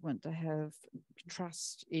the government to have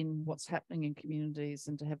trust in what's happening in communities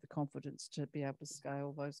and to have the confidence to be able to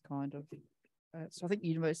scale those kind of so I think the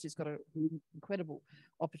university's got an incredible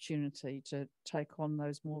opportunity to take on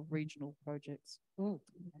those more regional projects.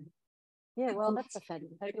 Yeah, well, that's a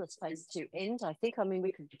fabulous place to end, I think. I mean,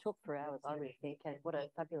 we could talk for hours, I really think, and what a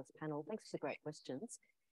fabulous panel. Thanks for the great questions.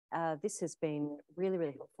 This has been really,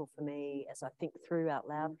 really helpful for me as I think through out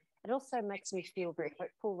loud. It also makes me feel very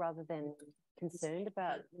hopeful rather than concerned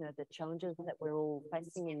about, the challenges that we're all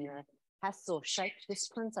facing in the HASS or shaped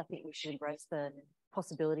disciplines. I think we should embrace the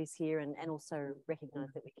possibilities here and also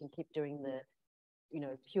recognise that we can keep doing the,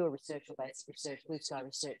 pure research or based research, blue sky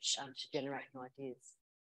research to generate new ideas.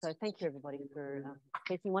 So thank you, everybody, for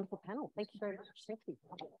making a wonderful panel. Thank you very much. Thank you.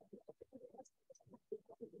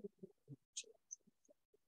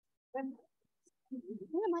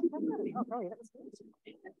 Yeah, my pleasure. Oh, that was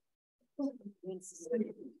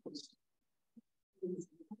good.